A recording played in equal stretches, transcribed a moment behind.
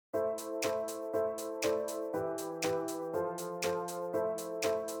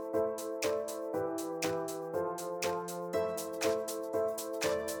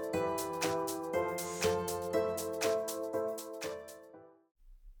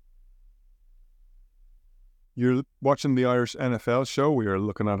You're watching the Irish NFL show. We are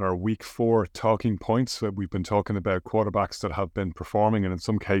looking at our week 4 talking points. We've been talking about quarterbacks that have been performing and in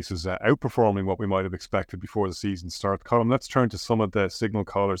some cases outperforming what we might have expected before the season started. Colin, let's turn to some of the signal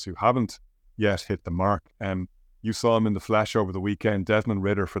callers who haven't yet hit the mark. You saw him in the flesh over the weekend. Desmond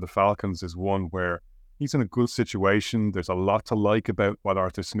Ridder for the Falcons is one where he's in a good situation. There's a lot to like about what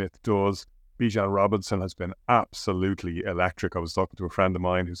Arthur Smith does. Bijan Robinson has been absolutely electric. I was talking to a friend of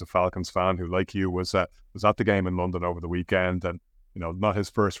mine who's a Falcons fan who, like you, was at the game in London over the weekend, and not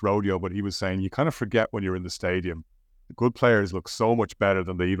his first rodeo, but he was saying you kind of forget when you're in the stadium. The good players look so much better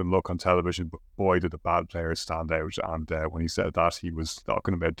than they even look on television, but boy, did the bad players stand out. And when he said that, he was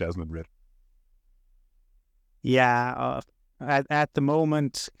talking about Desmond Ridder. Yeah, at the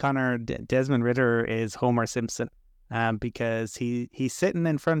moment, Connor, Desmond Ridder is Homer Simpson. Because he's sitting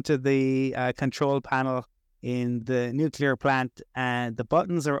in front of the control panel in the nuclear plant, and the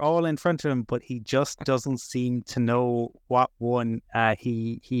buttons are all in front of him, but he just doesn't seem to know what one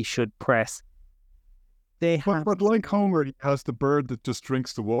he should press. But like Homer, he has the bird that just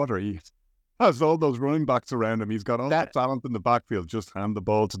drinks the water. He has all those running backs around him. He's got all that talent in the backfield. Just hand the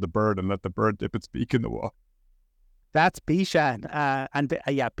ball to the bird and let the bird dip its beak in the water. That's Bijan,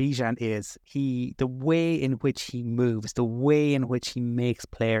 Bijan is the way in which he moves, the way in which he makes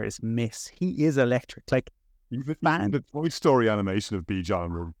players miss. He is electric. Like the Toy Story animation of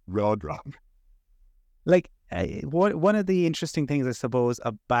Bijan were raw drop. Like one of the interesting things, I suppose,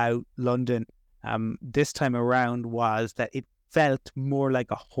 about London this time around was that it felt more like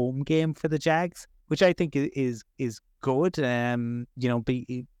a home game for the Jags, which I think is good.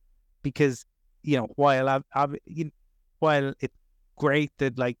 Because while it's great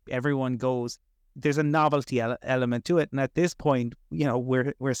that like everyone goes, there's a novelty element to it, and at this point,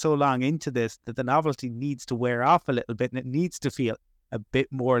 we're so long into this that the novelty needs to wear off a little bit, and it needs to feel a bit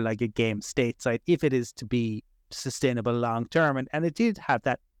more like a game stateside if it is to be sustainable long term, and it did have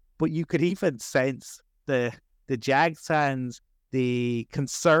that. But you could even sense the Jags fans, the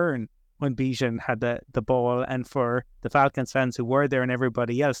concern when Bijan had the ball, and for the Falcons fans who were there and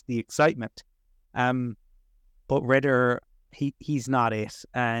everybody else, the excitement. But Ridder, he's not it.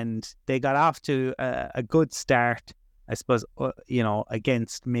 And they got off to a good start, I suppose,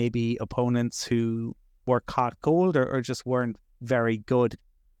 against maybe opponents who were caught cold or just weren't very good.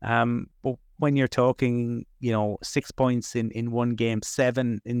 But when you're talking, 6 points in one game,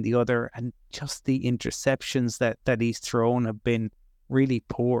 7 in the other, and just the interceptions that he's thrown have been really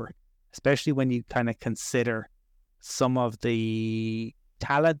poor, especially when you kind of consider some of the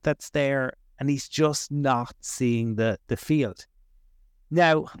talent that's there. And he's just not seeing the field.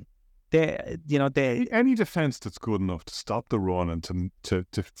 Now, any defense that's good enough to stop the run and to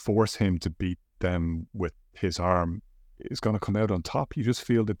force him to beat them with his arm is going to come out on top. You just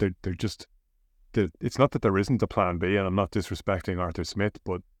feel that they're just. It's not that there isn't a plan B, and I'm not disrespecting Arthur Smith,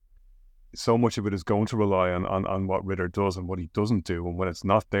 but so much of it is going to rely on what Ridder does and what he doesn't do, and when it's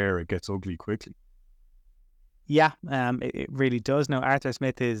not there, it gets ugly quickly. Yeah, it really does. Now, Arthur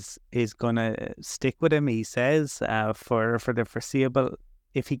Smith is going to stick with him, he says, for the foreseeable.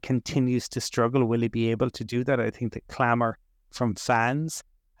 If he continues to struggle, will he be able to do that? I think the clamour from fans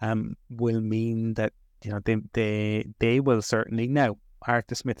will mean that they will certainly know.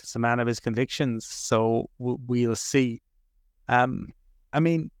 Arthur Smith is a man of his convictions, so we'll see. I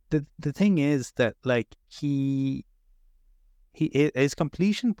mean, the thing is that like his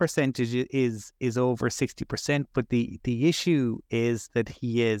completion percentage is over 60%, but the issue is that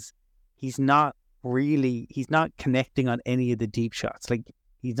he's not connecting on any of the deep shots. Like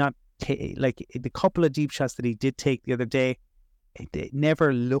he's not like the couple of deep shots that he did take the other day, it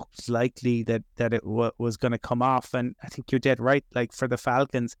never looked likely that it was going to come off. And I think you're dead right. Like for the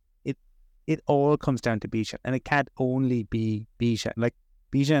Falcons, it all comes down to Bijan, and it can't only be Bijan. Like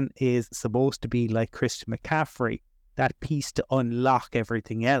Bijan is supposed to be like Christian McCaffrey, that piece to unlock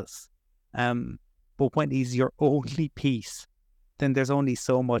everything else. But when he's your only piece, then there's only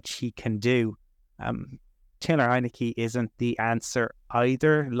so much he can do. Taylor Heinicke isn't the answer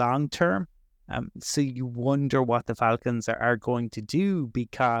either long term. So you wonder what the Falcons are going to do,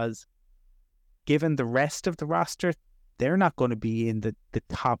 because given the rest of the roster, they're not going to be in the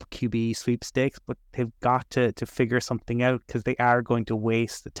top QB sweepstakes, but they've got to figure something out, because they are going to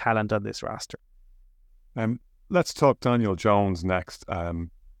waste the talent on this roster. Let's talk Daniel Jones next.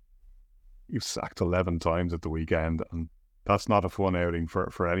 You've sacked 11 times at the weekend, and that's not a fun outing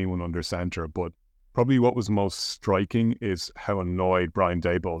for anyone under centre. But probably what was most striking is how annoyed Brian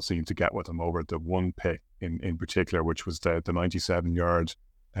Daboll seemed to get with him over the one pick in particular, which was the 97-yard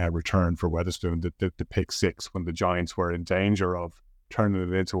return for Weatherspoon, the pick six, when the Giants were in danger of turning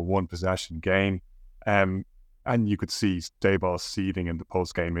it into a one-possession game. And you could see Dayball seething in the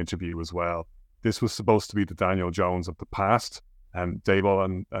post-game interview as well. This was supposed to be the Daniel Jones of the past, and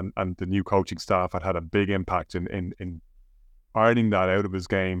Dayball and the new coaching staff had a big impact in ironing that out of his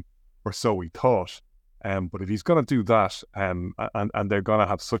game, or so we thought. But if he's going to do that, and they're going to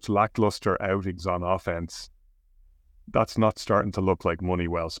have such lackluster outings on offense, that's not starting to look like money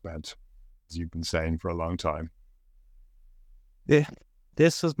well spent, as you've been saying for a long time.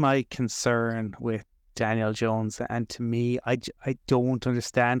 This was my concern with Daniel Jones, and to me, I don't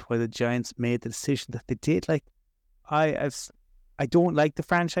understand why the Giants made the decision that they did. Like, I don't like the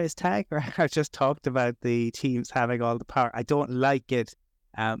franchise tag. Right? I just talked about the teams having all the power. I don't like it,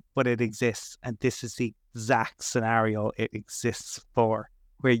 but it exists, and this is the exact scenario it exists for,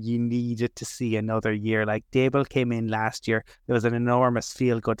 where you needed to see another year. Like, Dable came in last year. There was an enormous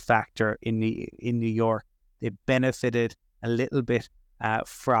feel-good factor in New York. They benefited a little bit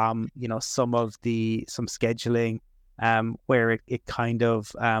from some scheduling where it kind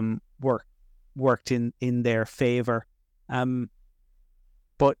of worked in their favor,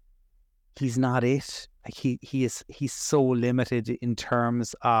 but he's not it. Like, he's so limited in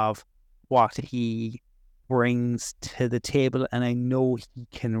terms of what he brings to the table, and I know he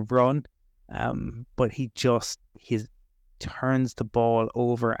can run, but he turns the ball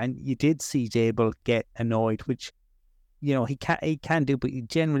over, and you did see Dable get annoyed, which he can do, but he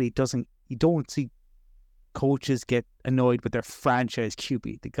generally doesn't. You don't see coaches get annoyed with their franchise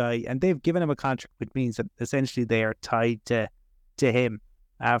QB, the guy, and they've given him a contract, which means that essentially they are tied to him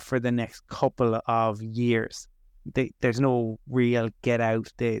for the next couple of years. There's no real get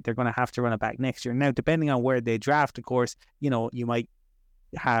out. They're going to have to run it back next year. Now, depending on where they draft, of course, you might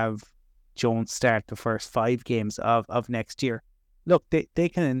have Jones start the first 5 games of next year. Look,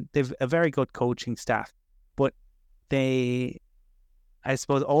 they've a very good coaching staff, but I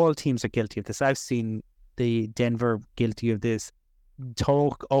suppose all teams are guilty of this. I've seen the Denver guilty of this.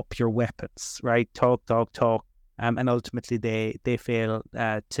 Talk up your weapons, right? Talk. And ultimately they fail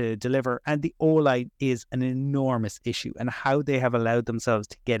to deliver. And the O-line is an enormous issue, and how they have allowed themselves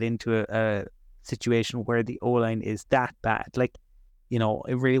to get into a situation where the O-line is that bad. Like, it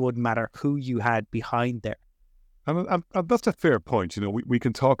really wouldn't matter who you had behind there. And that's a fair point. We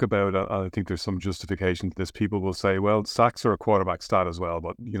can talk about, I think there's some justification to this. People will say, well, sacks are a quarterback stat as well,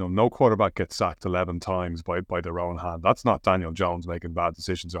 but, no quarterback gets sacked 11 times by their own hand. That's not Daniel Jones making bad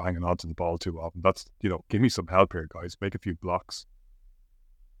decisions or hanging on to the ball too often. That's, give me some help here, guys. Make a few blocks.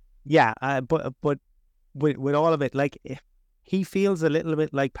 Yeah, but with all of it, like, he feels a little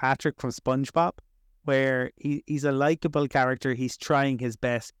bit like Patrick from SpongeBob, where he's a likable character. He's trying his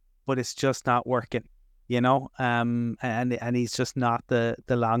best, but it's just not working. And he's just not the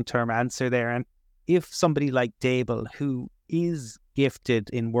long-term answer there. And if somebody like Dable, who is gifted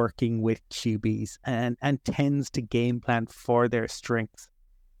in working with QBs and tends to game plan for their strengths,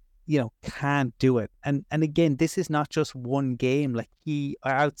 can't do it. And again, this is not just one game. Like, he,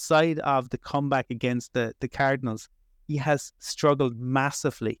 outside of the comeback against the Cardinals, he has struggled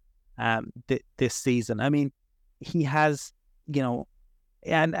massively this season. I mean, he has,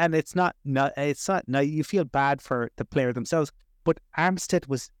 and it's not you feel bad for the player themselves, but Armstead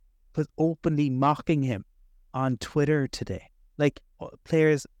was openly mocking him on Twitter today. Like,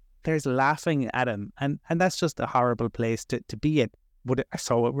 players laughing at him, and that's just a horrible place to be in. But I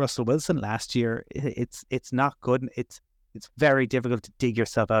saw with Russell Wilson last year. It's not good. It's very difficult to dig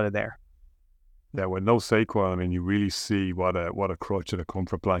yourself out of there. Yeah, with no Saquon, I mean, you really see what a crutch and a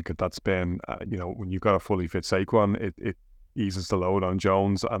comfort blanket that's been. When you've got a fully fit Saquon, it eases the load on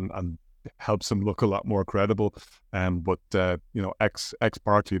Jones and helps him look a lot more credible. But ex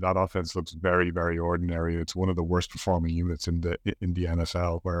Barkley, that offense looks very, very ordinary. It's one of the worst performing units in the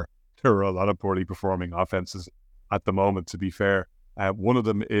NFL, where there are a lot of poorly performing offenses at the moment, to be fair. One of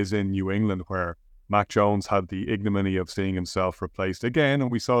them is in New England, where Mac Jones had the ignominy of seeing himself replaced again.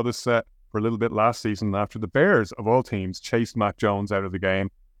 And we saw this for a little bit last season after the Bears, of all teams, chased Mac Jones out of the game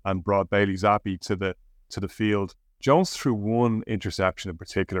and brought Bailey Zappi to the field. Jones threw one interception in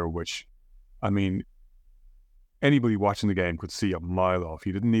particular, which, I mean, anybody watching the game could see a mile off.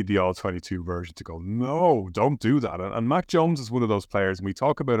 He didn't need the all-22 version to go, no, don't do that. And Mac Jones is one of those players, and we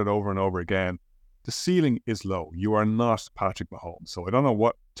talk about it over and over again. The ceiling is low. You are not Patrick Mahomes. So I don't know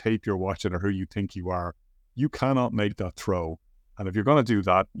what tape you're watching or who you think you are. You cannot make that throw. And if you're going to do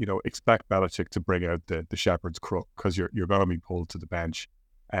that, expect Belichick to bring out the shepherd's crook, because you're going to be pulled to the bench.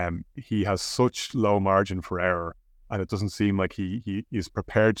 He has such low margin for error, and it doesn't seem like he is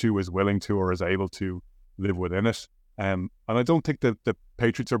prepared to, is willing to, or is able to live within it. And I don't think that the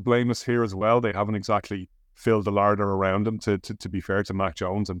Patriots are blameless here as well. They haven't exactly filled the larder around him, to be fair to Mac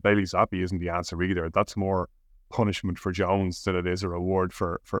Jones, and Bailey Zappi isn't the answer either. That's more punishment for Jones than it is a reward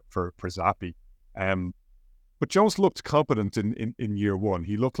for Zappi. But Jones looked competent in year one.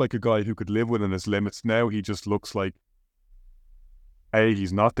 He looked like a guy who could live within his limits. Now he just looks like, A,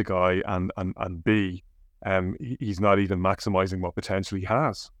 he's not the guy, and B, he's not even maximising what potential he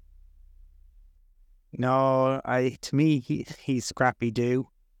has. No, to me, he's scrappy do.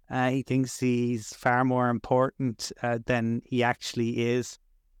 He thinks he's far more important than he actually is.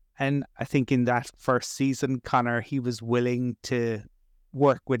 And I think in that first season, Connor, he was willing to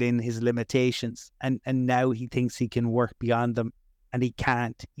work within his limitations. And now he thinks he can work beyond them. And he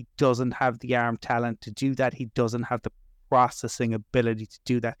can't. He doesn't have the arm talent to do that. He doesn't have the processing ability to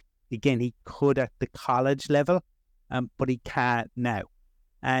do that. Again, he could at the college level, but he can't now.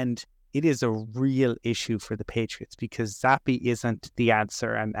 And it is a real issue for the Patriots because Zappi isn't the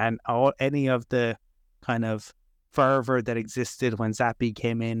answer. And any of the kind of fervor that existed when Zappi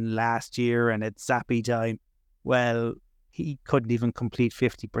came in last year and it's Zappi time, well, he couldn't even complete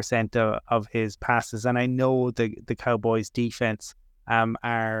 50% of his passes. And I know the Cowboys defense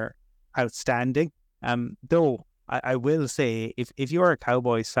are outstanding. Though I will say, if you're a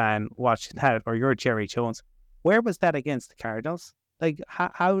Cowboys fan watching that, or you're Jerry Jones, where was that against the Cardinals? Like,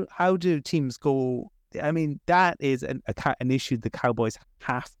 how do teams go? I mean, that is an issue the Cowboys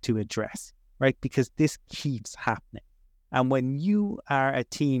have to address, right? Because this keeps happening. And when you are a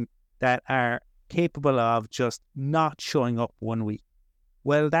team that are capable of just not showing up one week,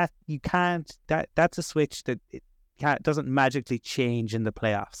 well, that's a switch that doesn't magically change in the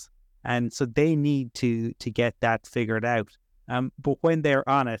playoffs. And so they need to get that figured out. But when they're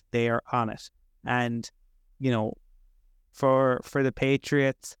on it, they are on it. And, for the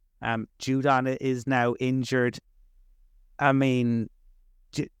Patriots, Judon is now injured. I mean,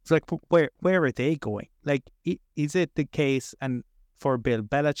 like, where are they going? Like, is it the case, and for Bill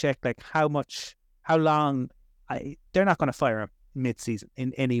Belichick, like, how long, they're not going to fire him mid-season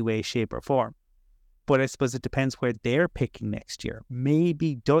in any way, shape, or form. But I suppose it depends where they're picking next year.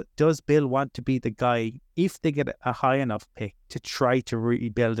 Maybe does Bill want to be the guy, if they get a high enough pick, to try to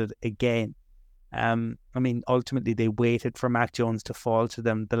rebuild it again? I mean, ultimately they waited for Mac Jones to fall to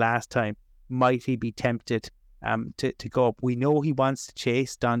them the last time. Might he be tempted to go up? We know he wants to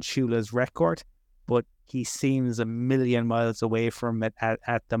chase Don Shula's record, but he seems a million miles away from it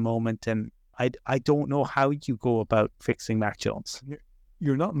at the moment. And I don't know how you go about fixing Mac Jones.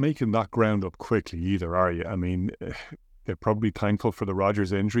 You're not making that ground up quickly either, are you? I mean, they're probably thankful for the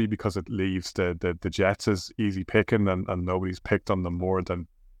Rodgers injury because it leaves the Jets as easy picking, and nobody's picked on them more than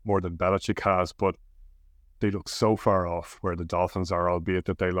Belichick has. But they look so far off where the Dolphins are, albeit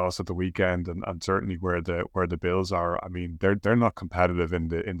that they lost at the weekend, and certainly where the Bills are. I mean, they're not competitive in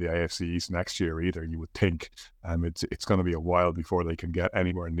the AFC East next year either. You would think, it's going to be a while before they can get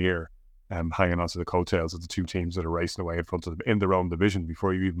anywhere near hanging onto the coattails of the two teams that are racing away in front of them in their own division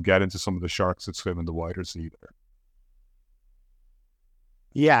before you even get into some of the sharks that swim in the wider sea there.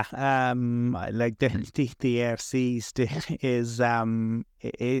 Yeah, like the AFC is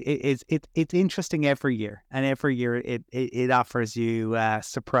it's interesting every year, and every year it offers you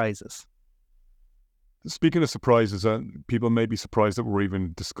surprises. Speaking of surprises, people may be surprised that we're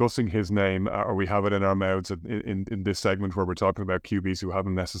even discussing his name, or we have it in our mouths in this segment where we're talking about QBs who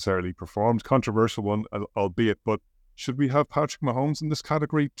haven't necessarily performed. Controversial one, albeit, but should we have Patrick Mahomes in this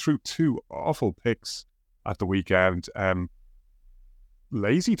category through two awful picks at the weekend?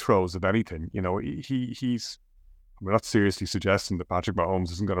 Lazy throws, if anything. He's... We're not seriously suggesting that Patrick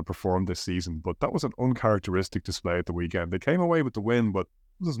Mahomes isn't going to perform this season, but that was an uncharacteristic display at the weekend. They came away with the win, but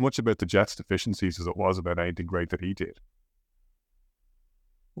it was as much about the Jets' deficiencies as it was about anything great that he did.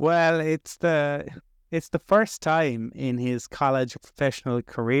 Well, it's the first time in his college professional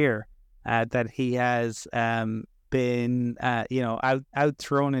career that he has been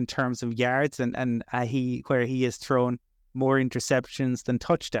outthrown in terms of yards, and where he has thrown more interceptions than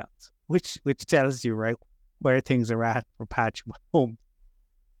touchdowns, which tells you, right, where things are at for Patrick Mahomes.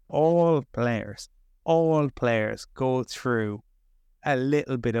 All players go through a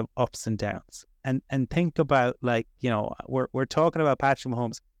little bit of ups and downs, and think about, like, we're talking about Patrick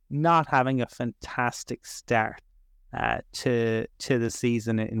Mahomes not having a fantastic start to the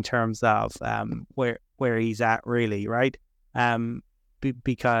season in terms of where he's at, really, right?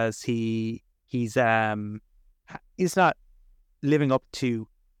 Because he's not living up to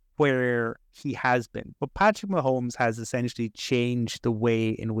where he has been. But Patrick Mahomes has essentially changed the way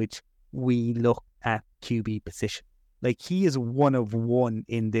in which we look at QB position. Like, he is one of one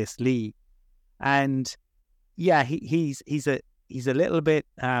in this league. And yeah, he's a little bit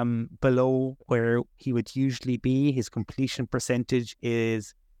below where he would usually be. His completion percentage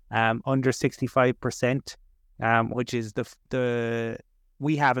is under 65%. which is the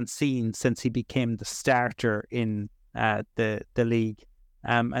we haven't seen since he became the starter in the league.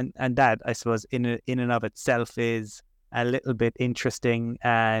 And that, I suppose, in and of itself is a little bit interesting,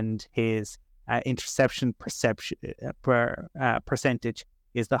 and his interception percentage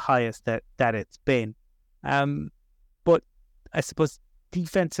is the highest that it's been. But I suppose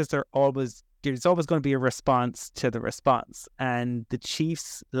defenses are always, there's always going to be a response to the response, and the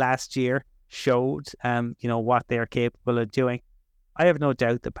Chiefs last year showed what they're capable of doing. I have no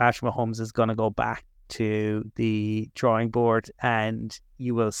doubt that Patrick Mahomes is going to go back to the drawing board, and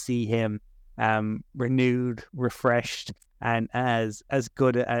you will see him renewed, refreshed, and as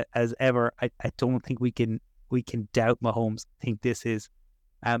good as ever. I don't think we can doubt Mahomes. I think this is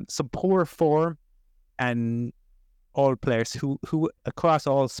some poor form, and all players who across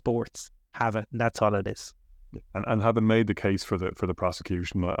all sports have it, and that's all it is. And having made the case for the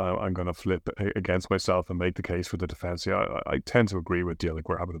prosecution, I'm going to flip against myself and make the case for the defense. Yeah, I tend to agree with you. Like,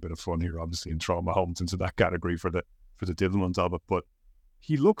 we're having a bit of fun here, obviously, and throwing Mahomes into that category for the dividends of it. But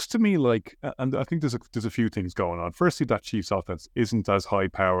he looks to me like, and I think there's a few things going on. Firstly, that Chiefs offense isn't as high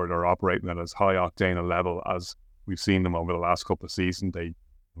powered or operating at as high octane a level as we've seen them over the last couple of seasons.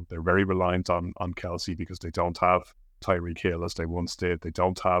 They're very reliant on Kelsey because they don't have Tyreek Hill as they once did. They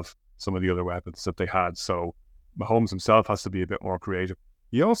don't have some of the other weapons that they had. So Mahomes himself has to be a bit more creative.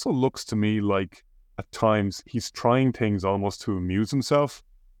 He also looks to me like at times he's trying things almost to amuse himself,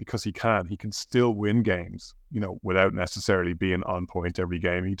 because he can still win games, without necessarily being on point every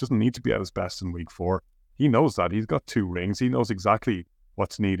game. He doesn't need to be at his best in week 4. He knows that. He's got 2 rings. He knows exactly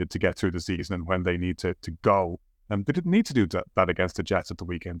what's needed to get through the season and when they need to go. And they didn't need to do that against the Jets at the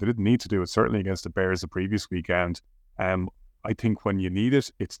weekend. They didn't need to do it certainly against the Bears the previous weekend. I think when you need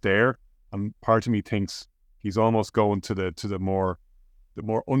it, it's there. And part of me thinks he's almost going to the more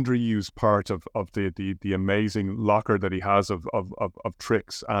underused part of the amazing locker that he has of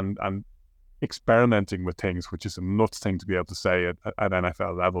tricks and experimenting with things, which is a nuts thing to be able to say at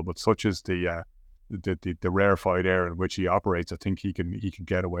NFL level. But such is the rarefied air in which he operates, I think he can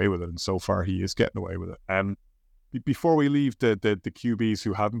get away with it, and so far he is getting away with it. Before we leave the QBs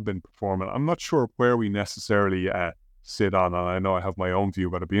who haven't been performing, I'm not sure where we necessarily sit on, and I know I have my own view,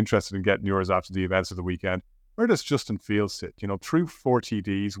 but I'd be interested in getting yours after the events of the weekend. Where does Justin Field sit? Threw 4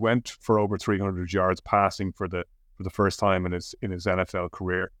 TDs, went for over 300 yards passing for the first time in his NFL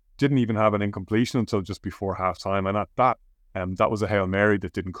career. Didn't even have an incompletion until just before halftime, and at that, that was a Hail Mary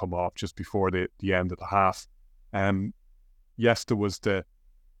that didn't come off just before the end of the half. Yes, there was the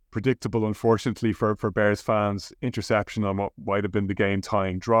predictable, unfortunately for Bears fans, interception on what might have been the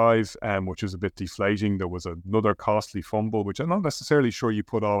game-tying drive, which was a bit deflating. There was another costly fumble, which I'm not necessarily sure you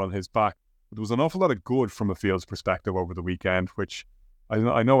put all on his back. But there was an awful lot of good from a Fields perspective over the weekend, which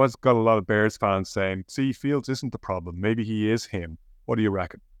I know has got a lot of Bears fans saying, see, Fields isn't the problem. Maybe he is him. What do you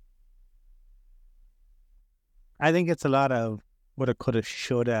reckon? I think it's a lot of woulda, coulda,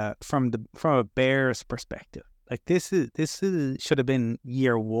 shoulda from a Bears perspective. Like, this should have been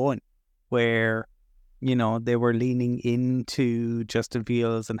year 1 where, they were leaning into Justin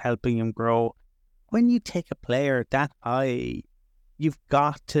Fields and helping him grow. When you take a player that high, you've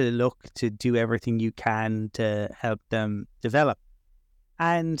got to look to do everything you can to help them develop.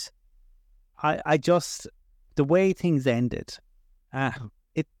 And I just, the way things ended,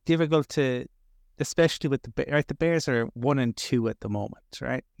 it's difficult to, especially with the Bears are 1-2 at the moment,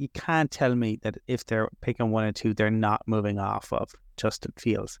 right? You can't tell me that if they're picking 1 and 2, they're not moving off of Justin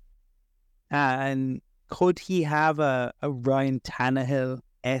Fields. And could he have a Ryan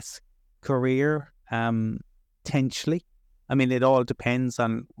Tannehill-esque career? Potentially. I mean, it all depends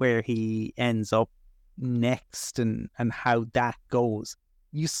on where he ends up next and how that goes.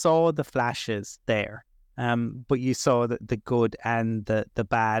 You saw the flashes there, but you saw the good and the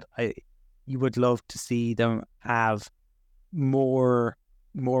bad. You would love to see them have more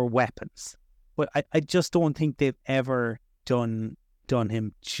weapons, but I just don't think they've ever done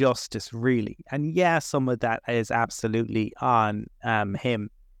him justice, really. And yeah, some of that is absolutely on him,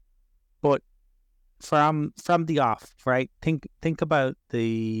 but from the off, right? Think about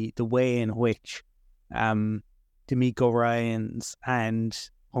the way in which D'Amico Ryans and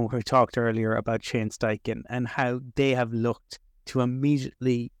when we talked earlier about Shane Steichen and how they have looked to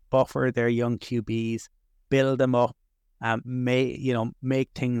immediately buffer their young QBs, build them up, make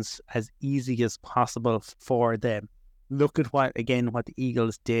things as easy as possible for them. Look at what the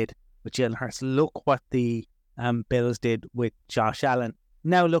Eagles did with Jalen Hurts. Look what the Bills did with Josh Allen.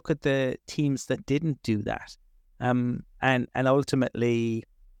 Now look at the teams that didn't do that. And ultimately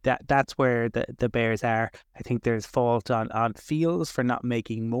that's where the Bears are. I think there's fault on Fields for not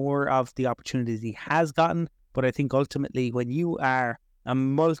making more of the opportunities he has gotten, But I think ultimately when you are a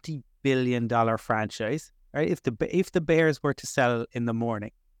multi-billion-dollar franchise, right? If the Bears were to sell in the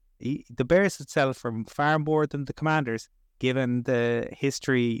morning, the Bears would sell for far more than the Commanders, given the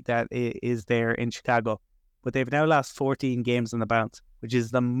history that is there in Chicago. But they've now lost 14 games on the bounce, which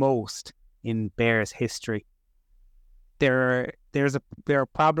is the most in Bears history. There are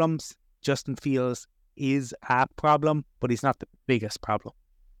problems. Justin Fields is a problem, but he's not the biggest problem.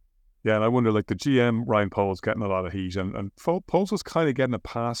 Yeah, and I wonder, like the GM, Ryan Poles, getting a lot of heat, and Poles was kind of getting a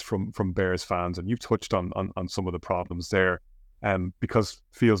pass from Bears fans, and you've touched on some of the problems there. Because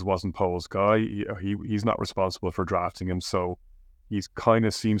Fields wasn't Poles' guy, he's not responsible for drafting him, so he's kind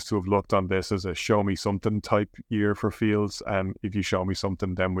of seems to have looked on this as a show me something type year for Fields. And if you show me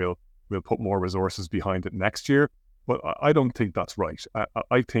something, then we'll put more resources behind it next year. But I don't think that's right.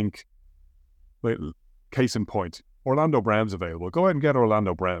 I think, well, case in point, Orlando Brown's available. Go ahead and get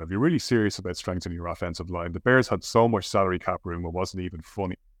Orlando Brown. If you're really serious about strengthening your offensive line, the Bears had so much salary cap room, it wasn't even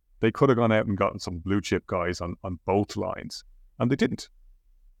funny. They could have gone out and gotten some blue chip guys on both lines, and they didn't.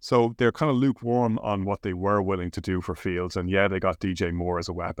 So they're kind of lukewarm on what they were willing to do for Fields. And yeah, they got DJ Moore as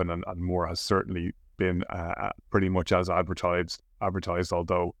a weapon, and Moore has certainly been pretty much as advertised,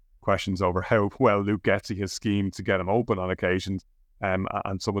 although questions over how well Luke Getsy has schemed to get him open on occasions, and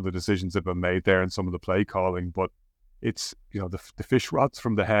some of the decisions that have been made there and some of the play calling. But it's, the fish rots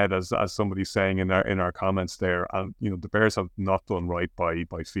from the head, as somebody's saying in our comments there. And the Bears have not done right by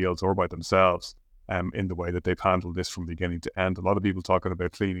Fields or by themselves in the way that they've handled this from beginning to end. A lot of people talking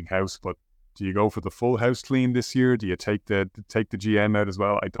about cleaning house, but do you go for the full house clean this year? Do you take the GM out as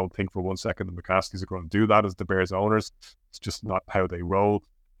well? I don't think for one second the McCaskies are going to do that as the Bears owners. It's just not how they roll.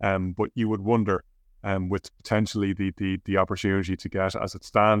 But you would wonder, with potentially the opportunity to get, as it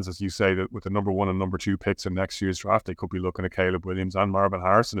stands, as you say, that with the number 1 and number 2 picks in next year's draft, they could be looking at Caleb Williams and Marvin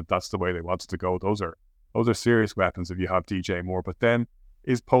Harrison if that's the way they wanted to go. Those are serious weapons if you have DJ Moore. But then,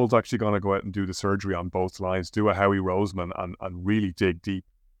 is Poles actually going to go out and do the surgery on both lines, do a Howie Roseman, and really dig deep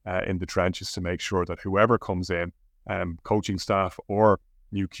in the trenches to make sure that whoever comes in, coaching staff or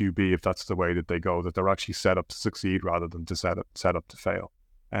new QB, if that's the way that they go, that they're actually set up to succeed rather than to set up to fail.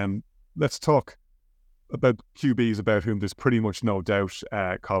 Let's talk about QBs about whom there's pretty much no doubt,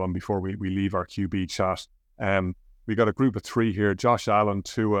 Colin, before we leave our QB chat. We got a group of 3 here: Josh Allen,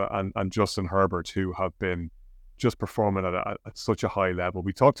 Tua, and Justin Herbert, who have been just performing at such a high level.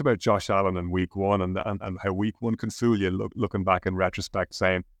 We talked about Josh Allen in week 1 and how week 1 can fool you, looking back in retrospect,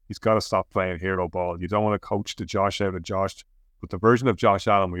 saying he's got to stop playing hero ball. You don't want to coach the Josh out of Josh. But the version of Josh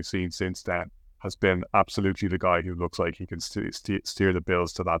Allen we've seen since then has been absolutely the guy who looks like he can steer the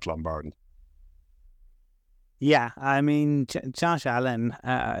Bills to that Lombardi. Yeah, I mean, Josh Allen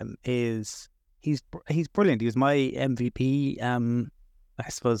he's brilliant. He was my MVP, I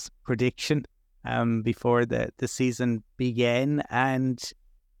suppose, prediction before the season began, and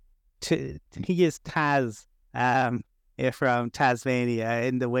he is Taz from Tasmania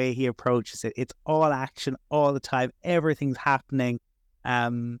in the way he approaches it. It's all action all the time. Everything's happening.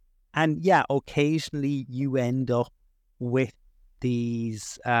 And yeah, occasionally you end up with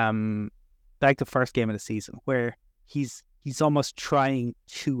these, like the first game of the season, where he's almost trying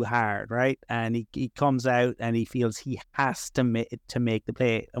too hard, right? And he comes out and he feels he has to make the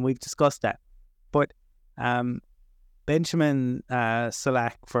play. And we've discussed that. But Benjamin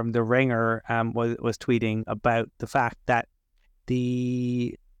Solak from The Ringer was tweeting about the fact that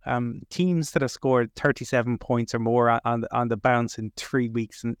the teams that have scored 37 points or more on the bounce in 3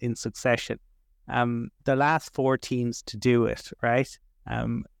 weeks in succession, the last 4 teams to do it, right?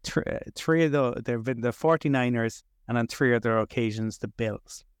 3 of there have been the 49ers, and on 3 other occasions the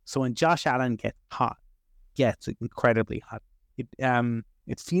Bills. So when Josh Allen gets incredibly hot,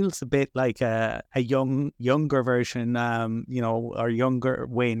 it feels a bit like a younger version, or younger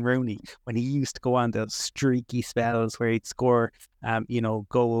Wayne Rooney, when he used to go on those streaky spells where he'd score,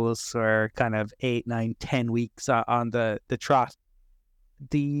 goals for kind of 8, 9, 10 weeks on the trot.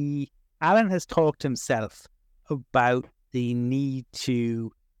 Allen has talked himself about the need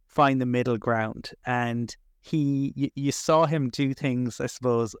to find the middle ground, and you saw him do things, I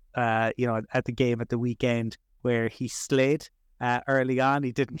suppose, at the game at the weekend where he slid. Early on,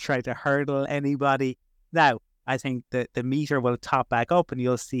 he didn't try to hurdle anybody. Now, I think that the meter will top back up and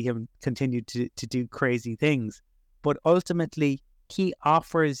you'll see him continue to do crazy things. But ultimately, he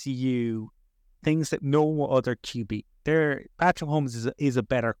offers you things that no other QB. Patrick Mahomes is a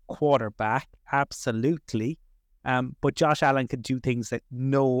better quarterback, absolutely. But Josh Allen can do things that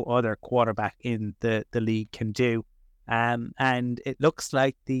no other quarterback in the league can do. And it looks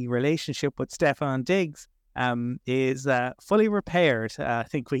like the relationship with Stephon Diggs is fully repaired. I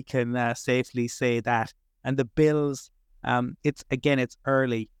think we can safely say that. And the Bills, it's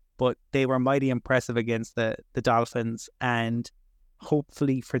early, but they were mighty impressive against the Dolphins, and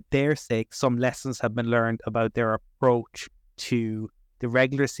hopefully for their sake, some lessons have been learned about their approach to the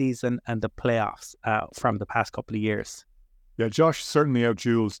regular season and the playoffs from the past couple of years. Yeah, Josh certainly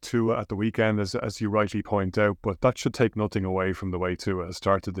outduels Tua at the weekend, as you rightly point out, but that should take nothing away from the way Tua has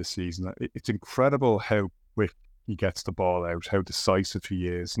started this season. It's incredible how quick he gets the ball out, how decisive he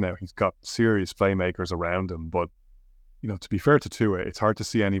is. Now, he's got serious playmakers around him, but to be fair to Tua, it's hard to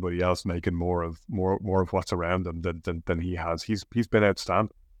see anybody else making more of what's around him than he has. He's been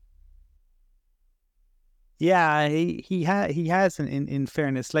outstanding. Yeah, he has in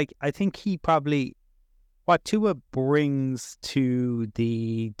fairness. Like, I think he probably, what Tua brings to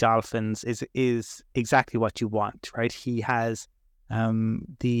the Dolphins is exactly what you want, right? He has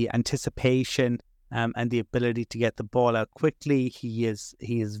the anticipation and the ability to get the ball out quickly. He is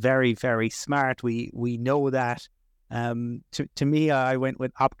very, very smart. We know that. To me, I went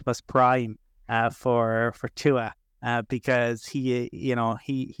with Optimus Prime for Tua because he's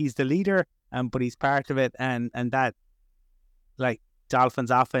the leader, but he's part of it, and that, like,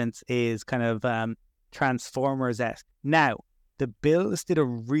 Dolphins offense is kind of Transformers-esque. Now, the Bills did a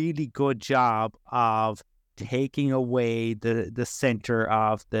really good job of taking away the center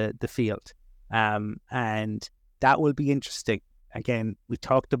of the field, and that will be interesting. Again, we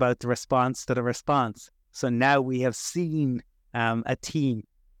talked about the response to the response. So now we have seen a team.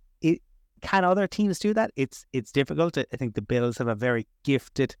 Can other teams do that? It's difficult. I think the Bills have a very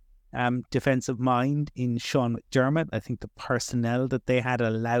gifted defensive mind in Sean McDermott. I think the personnel that they had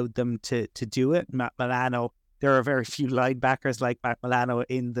allowed them to do it. Matt Milano, there are very few linebackers like Matt Milano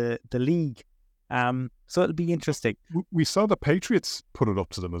in the league. So it'll be interesting. We saw the Patriots put it up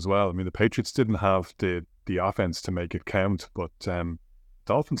to them as well. I mean, the Patriots didn't have the offense to make it count, but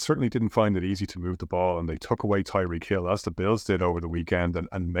Dolphins certainly didn't find it easy to move the ball, and they took away Tyreek Hill, as the Bills did over the weekend,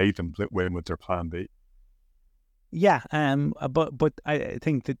 and made them win with their plan B. Yeah, but I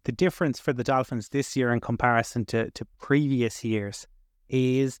think that the difference for the Dolphins this year in comparison to previous years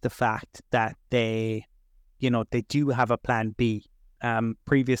is the fact that they do have a plan B.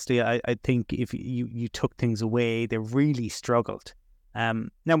 Previously, I think if you took things away, they really struggled.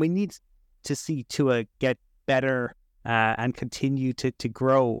 Now we need to see Tua get better and continue to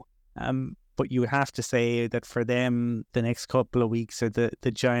grow. But you would have to say that for them, the next couple of weeks are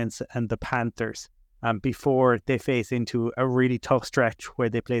the Giants and the Panthers before they face into a really tough stretch where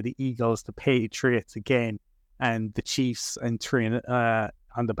they play the Eagles, the Patriots again, and the Chiefs and three on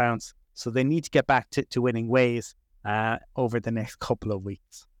the bounce. So they need to get back to winning ways over the next couple of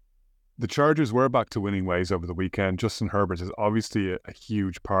weeks. The Chargers were back to winning ways over the weekend. Justin Herbert is obviously a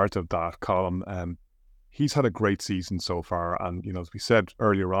huge part of that column. He's had a great season so far, and as we said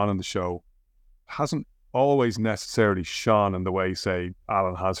earlier on in the show, hasn't always necessarily shone in the way, say,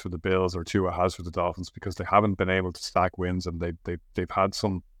 Allen has for the Bills or Tua has for the Dolphins, because they haven't been able to stack wins, and they've had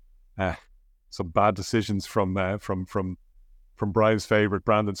some bad decisions from Brian's favourite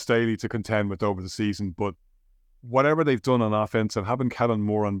Brandon Staley to contend with over the season. But whatever they've done on offense and having Kellen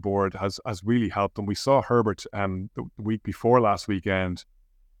Moore on board has really helped them. We saw Herbert the week before last weekend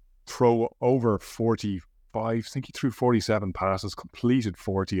throw over 45, I think he threw 47 passes, completed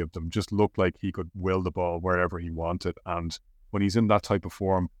 40 of them, just looked like he could will the ball wherever he wanted. And when he's in that type of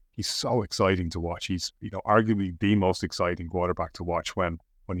form, he's so exciting to watch. He's arguably the most exciting quarterback to watch when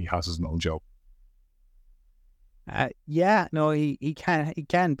he has his mojo. He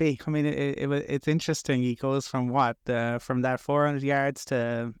can be. I mean, it's interesting. He goes from from that 400 yards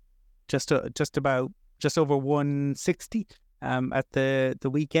to just over 160 at the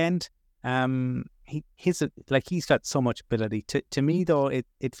weekend. He's got so much ability. To me though,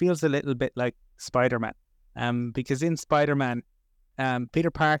 it feels a little bit like Spider-Man. Because in Spider-Man,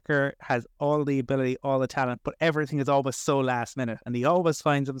 Peter Parker has all the ability, all the talent, but everything is always so last minute, and he always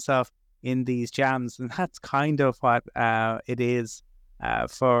finds himself in these jams, and that's kind of what it is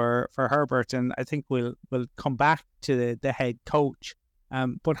for Herbert. And I think we'll come back to the head coach,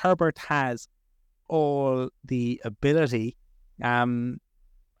 but Herbert has all the ability, and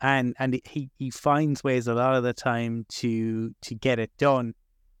he finds ways a lot of the time to get it done,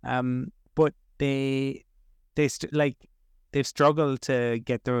 but they've struggled to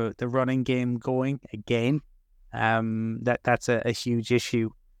get the running game going again. That's a huge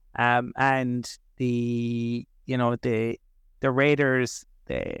issue. And the Raiders,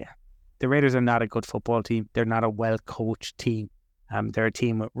 the Raiders are not a good football team. They're not a well-coached team. They're a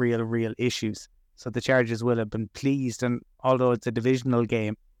team with real issues. So the Chargers will have been pleased, and although it's a divisional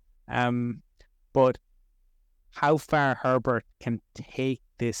game, but how far Herbert can take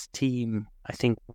this team, I think